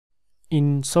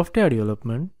In software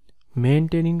development,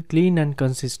 maintaining clean and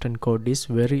consistent code is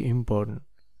very important.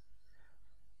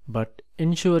 But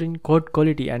ensuring code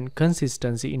quality and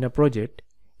consistency in a project,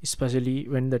 especially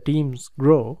when the teams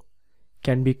grow,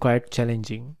 can be quite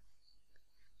challenging.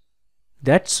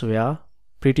 That's where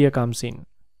Prettier comes in.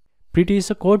 Prettier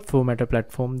is a code formatter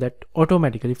platform that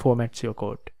automatically formats your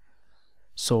code.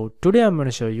 So today I'm going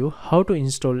to show you how to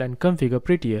install and configure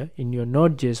Prettier in your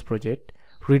NodeJS project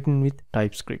written with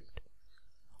TypeScript.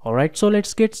 Alright, so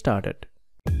let's get started.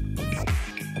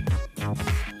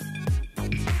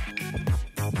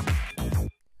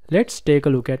 Let's take a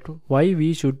look at why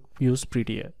we should use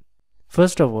Prettier.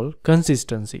 First of all,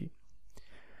 consistency.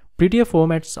 Prettier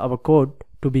formats our code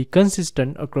to be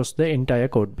consistent across the entire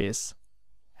code base,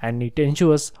 and it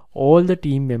ensures all the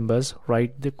team members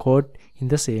write the code in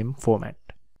the same format.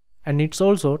 And it's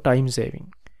also time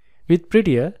saving. With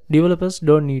Prettier, developers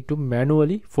don't need to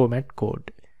manually format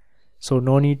code. So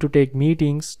no need to take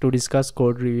meetings to discuss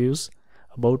code reviews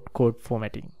about code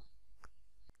formatting.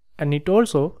 And it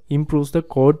also improves the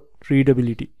code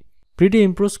readability. Prettier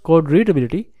improves code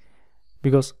readability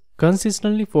because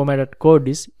consistently formatted code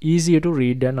is easier to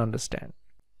read and understand.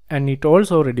 And it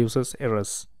also reduces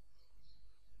errors.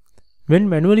 When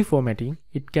manually formatting,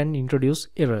 it can introduce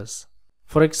errors.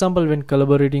 For example, when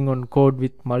collaborating on code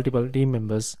with multiple team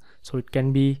members, so it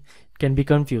can be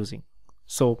confusing.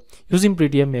 So using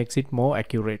Prettier makes it more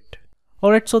accurate.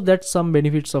 Alright, so that's some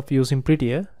benefits of using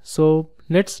Prettier. So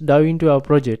let's dive into our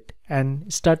project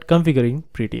and start configuring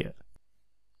Prettier.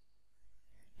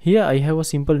 Here I have a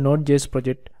simple Node.js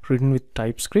project written with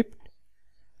TypeScript.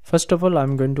 First of all,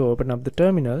 I'm going to open up the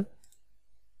terminal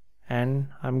and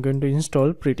I'm going to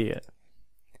install Prettier.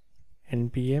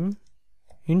 NPM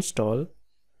install,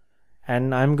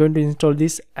 and I'm going to install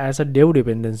this as a dev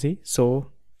dependency.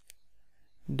 So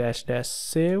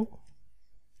 --save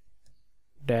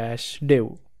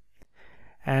 -dev,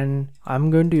 and I'm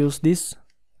going to use this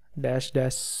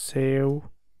 --save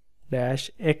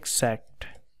 -exact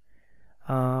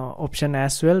option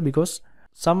as well, because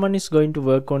someone is going to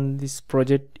work on this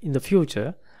project in the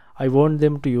future. I want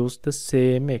them to use the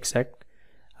same exact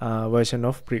version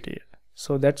of Prettier.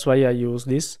 So that's why I use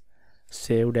this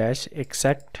save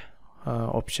 -exact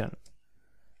option.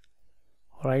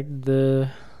 Alright,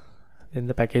 then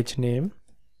the package name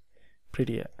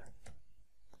Prettier.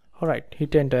 Alright,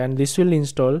 hit enter, and this will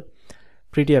install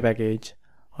Prettier package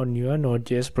on your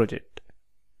Node.js project.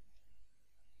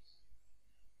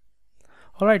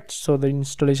 Alright, so the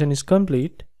installation is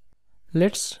complete.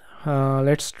 Let's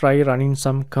try running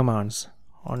some commands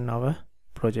on our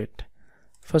project.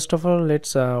 First of all,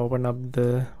 let's open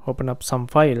up some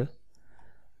file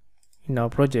in our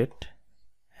project,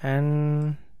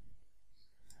 and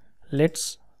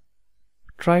let's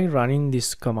try running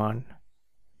this command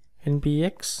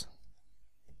npx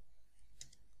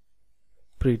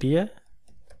prettier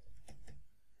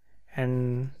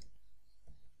and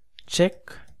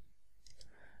check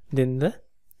then the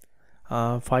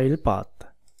file path.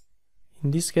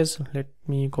 In this case, let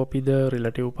me copy the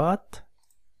relative path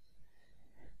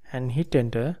and hit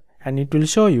enter, and it will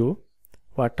show you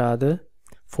what are the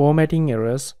formatting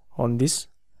errors on this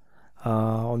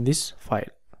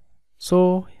file.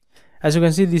 So as you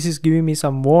can see, this is giving me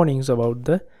some warnings about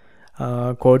the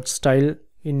code style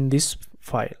in this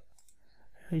file.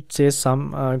 It says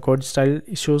some code style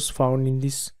issues found in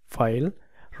this file,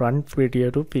 run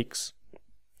Prettier to fix.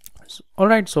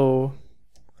 Alright, so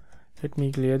let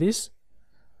me clear this.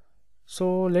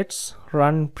 So let's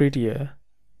run Prettier.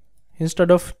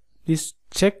 Instead of this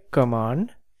check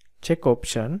command, check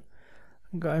option,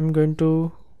 I'm going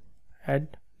to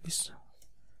add this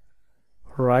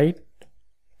write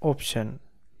option,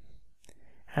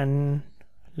 and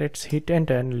let's hit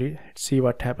enter and let's see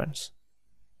what happens.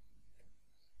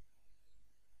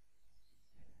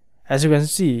 As you can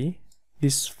see,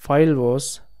 this file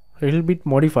was a little bit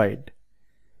modified.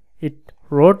 It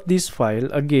wrote this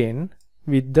file again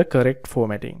with the correct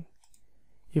formatting.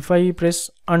 If I press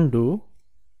undo,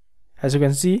 as you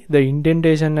can see, the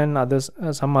indentation and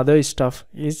some other stuff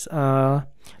is a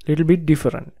little bit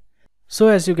different. So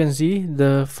as you can see,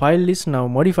 the file is now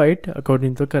modified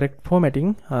according to the correct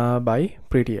formatting by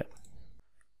Prettier.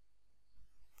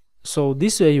 So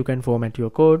this way you can format your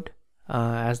code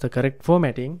as the correct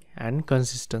formatting and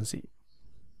consistency.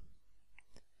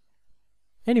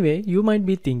 Anyway, you might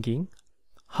be thinking,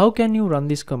 how can you run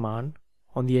this command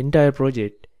on the entire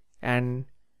project and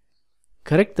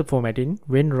correct the formatting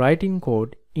when writing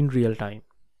code in real time?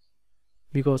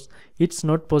 Because it's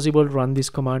not possible to run this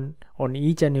command on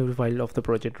each and every file of the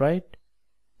project, right?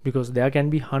 Because there can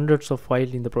be hundreds of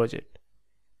files in the project.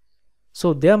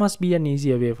 So there must be an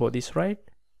easier way for this, right?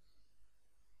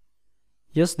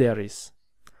 Yes, there is.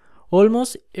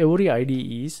 Almost every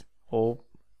IDEs or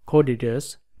code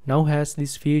editors now has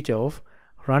this feature of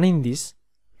running this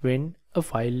when a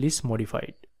file is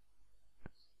modified.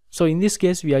 So in this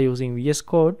case we are using VS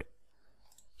Code.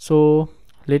 So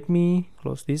let me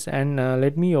close this and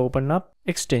let me open up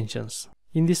extensions.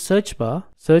 In this search bar,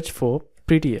 search for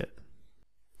Prettier.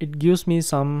 It gives me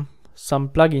some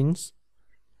plugins,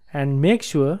 and make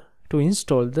sure to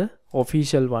install the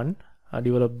official one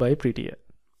developed by Prettier.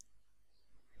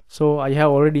 So I have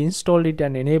already installed it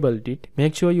and enabled it.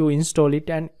 Make sure you install it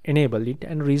and enable it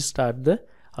and restart the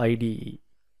IDE.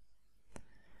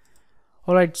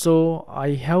 Alright, so I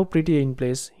have Prettier in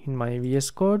place in my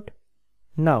VS Code.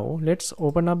 Now let's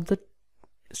open up the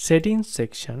settings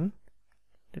section.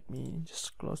 Let me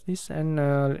just close this, and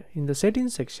in the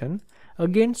settings section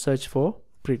again search for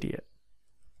Prettier.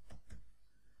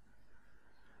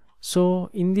 So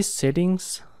in this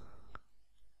settings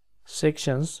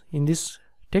sections, in this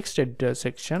text editor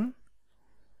section,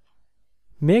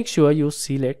 make sure you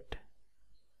select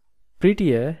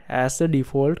Prettier as the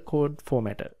default code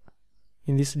formatter.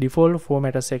 In this default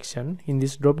formatter section, in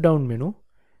this drop down menu,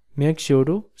 make sure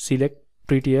to select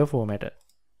Prettier formatter.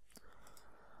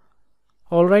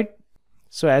 Alright,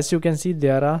 so as you can see,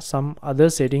 there are some other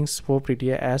settings for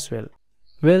Prettier as well.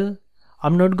 Well,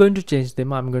 I'm not going to change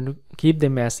them. I'm going to keep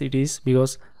them as it is,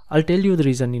 because I'll tell you the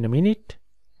reason in a minute.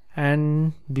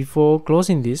 And before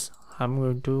closing this, I'm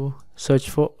going to search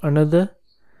for another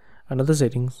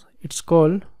settings. It's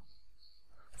called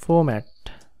format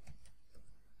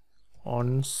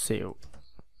on save.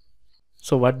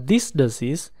 So what this does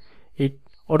is it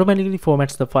automatically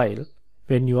formats the file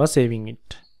when you are saving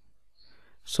it.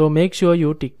 So make sure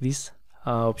you tick this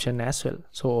option as well.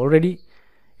 So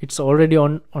it's already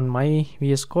on my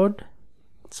VS Code.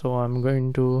 So I'm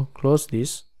going to close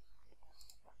this.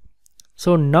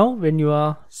 So now when you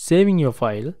are saving your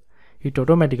file, it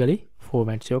automatically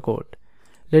formats your code.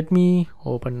 Let me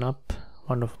open up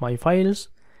one of my files.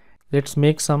 Let's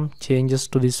make some changes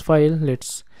to this file.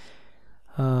 Let's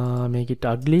make it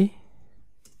ugly,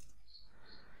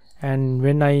 and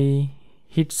when I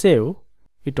hit save,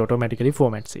 it automatically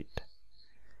formats it.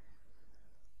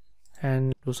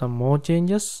 And do some more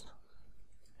changes,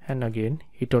 and again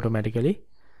it automatically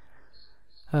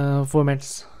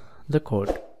formats the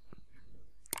code.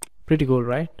 Pretty cool,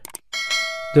 right?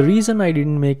 The reason I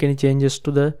didn't make any changes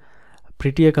to the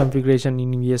Prettier configuration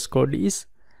in VS Code is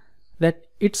that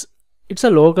it's a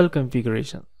local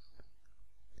configuration.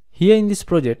 Here in this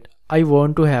project, I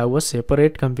want to have a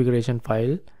separate configuration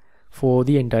file for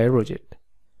the entire project.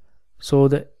 So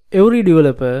every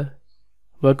developer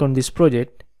work on this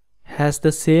project has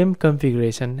the same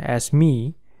configuration as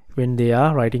me when they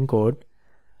are writing code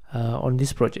on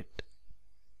this project.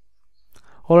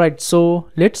 Alright, so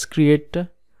let's create a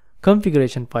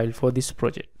configuration file for this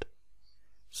project.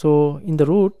 So in the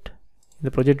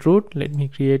project root, let me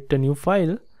create a new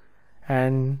file,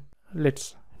 and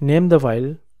let's name the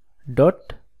file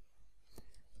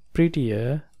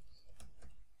 .prettierrc,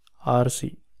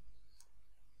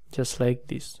 just like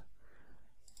this.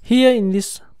 Here in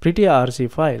this prettierrc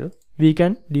file, we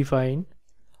can define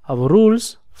our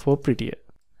rules for Prettier.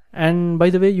 And by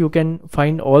the way, you can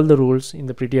find all the rules in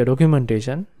the Prettier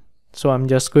documentation. So I'm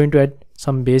just going to add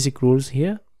some basic rules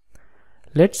here.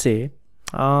 Let's say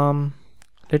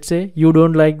you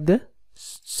don't like the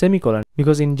semicolon,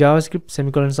 because in JavaScript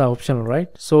semicolons are optional, right?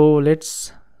 So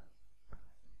let's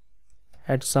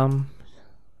add some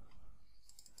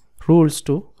rules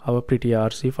to our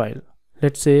prettierrc file.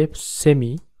 Let's say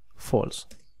semi false.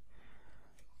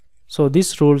 So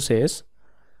this rule says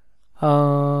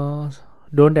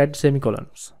don't add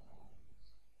semicolons.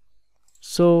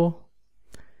 So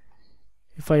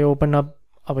if I open up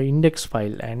our index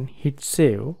file and hit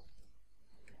save,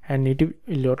 and it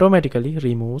will automatically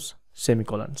remove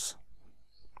semicolons.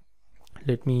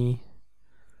 Let me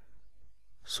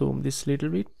zoom this little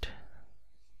bit.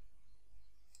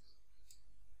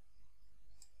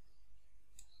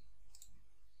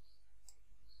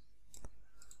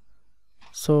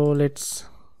 So let's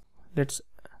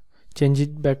change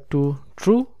it back to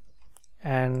true,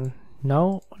 and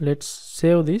now let's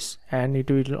save this, and it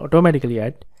will automatically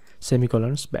add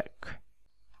semicolons back.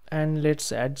 And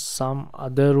let's add some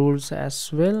other rules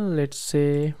as well. Let's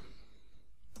say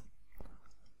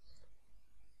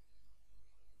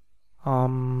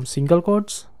single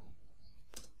quotes.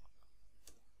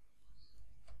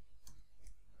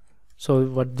 So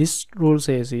what this rule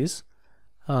says is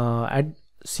add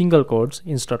single quotes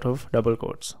instead of double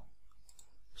quotes.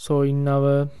 So in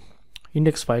our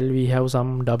index file we have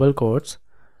some double quotes.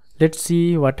 Let's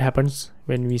see what happens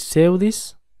when we save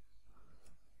this,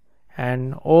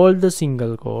 and all the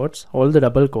single quotes, all the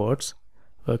double quotes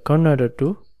were converted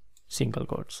to single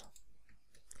quotes.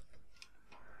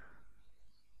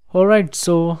 Alright,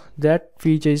 so that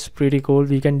feature is pretty cool.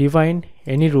 We can define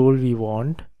any rule we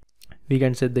want. We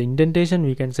can set the indentation,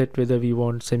 we can set whether we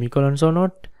want semicolons or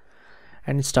not,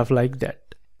 and stuff like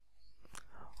that.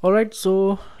 Alright,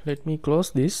 so let me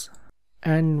close this.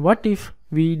 And what if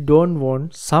we don't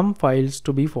want some files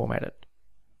to be formatted?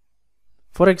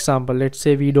 For example, let's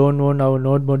say we don't want our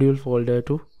node module folder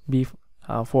to be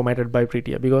formatted by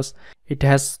Prettier because it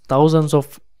has thousands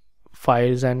of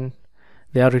files and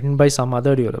they are written by some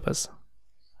other developers.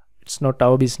 It's not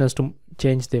our business to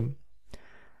change them.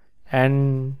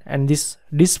 And this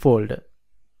folder,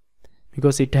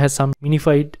 because it has some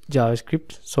minified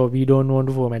JavaScript, so we don't want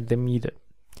to format them either.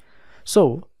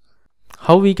 So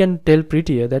how we can tell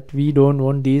Prettier that we don't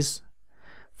want these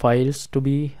files to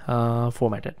be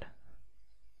formatted?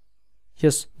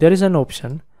 Yes, there is an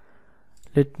option.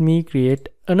 Let me create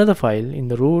another file in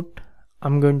the root.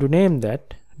 I'm going to name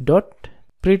that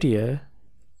 .prettierrgnore.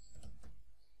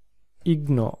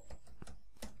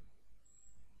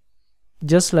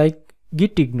 Just like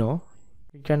git ignore,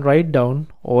 we can write down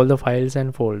all the files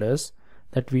and folders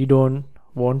that we don't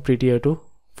want Prettier to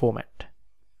format.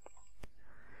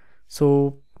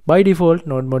 So by default,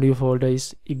 node module folder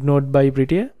is ignored by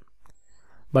Prettier,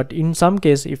 but in some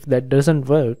case, if that doesn't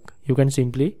work, you can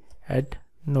simply add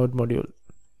node module.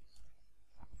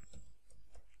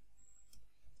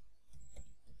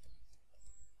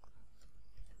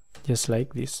 Just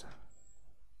like this.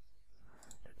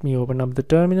 Let me open up the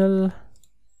terminal.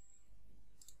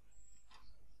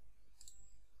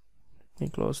 Let me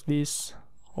close these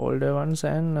older ones,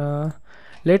 and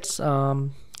let's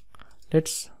run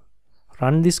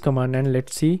this command and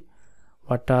let's see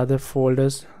what are the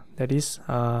folders that is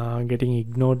getting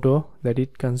ignored or that is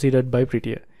considered by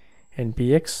Prettier.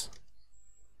 npx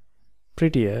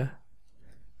prettier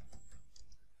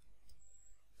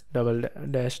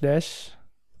 --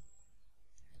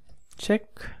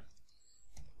 check,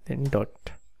 then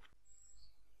dot.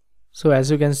 So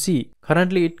as you can see,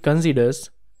 currently it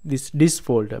considers this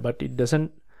folder, but it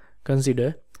doesn't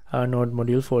consider a node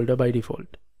module folder by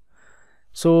default.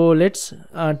 So let's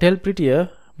tell Prettier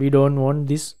we don't want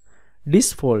this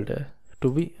folder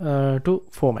to be to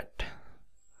format.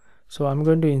 So I'm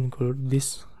going to include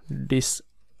this.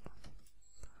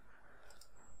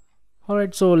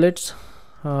 Alright, so let's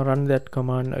run that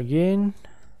command again.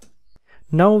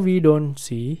 Now we don't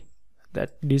see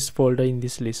that this folder in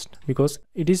this list because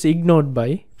it is ignored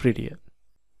by Prettier.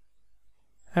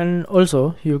 And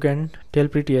also you can tell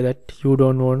Prettier that you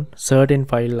don't want certain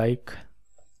file, like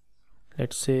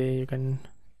let's say you can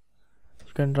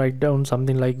write down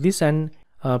something like this, and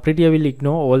Prettier will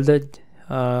ignore all the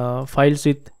files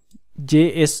with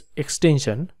JS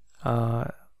extension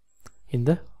in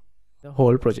the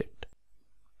whole project.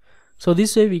 So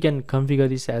this way we can configure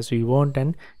this as we want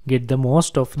and get the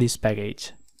most of this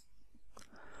package.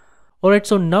 Alright,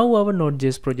 so now our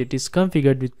Node.js project is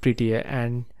configured with Prettier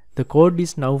and the code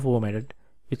is now formatted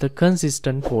with a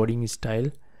consistent coding style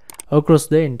across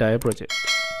the entire project.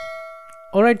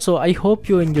 Alright, so I hope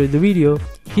you enjoyed the video.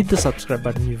 Hit the subscribe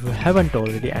button if you haven't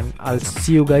already, and I'll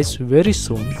see you guys very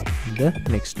soon in the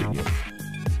next video.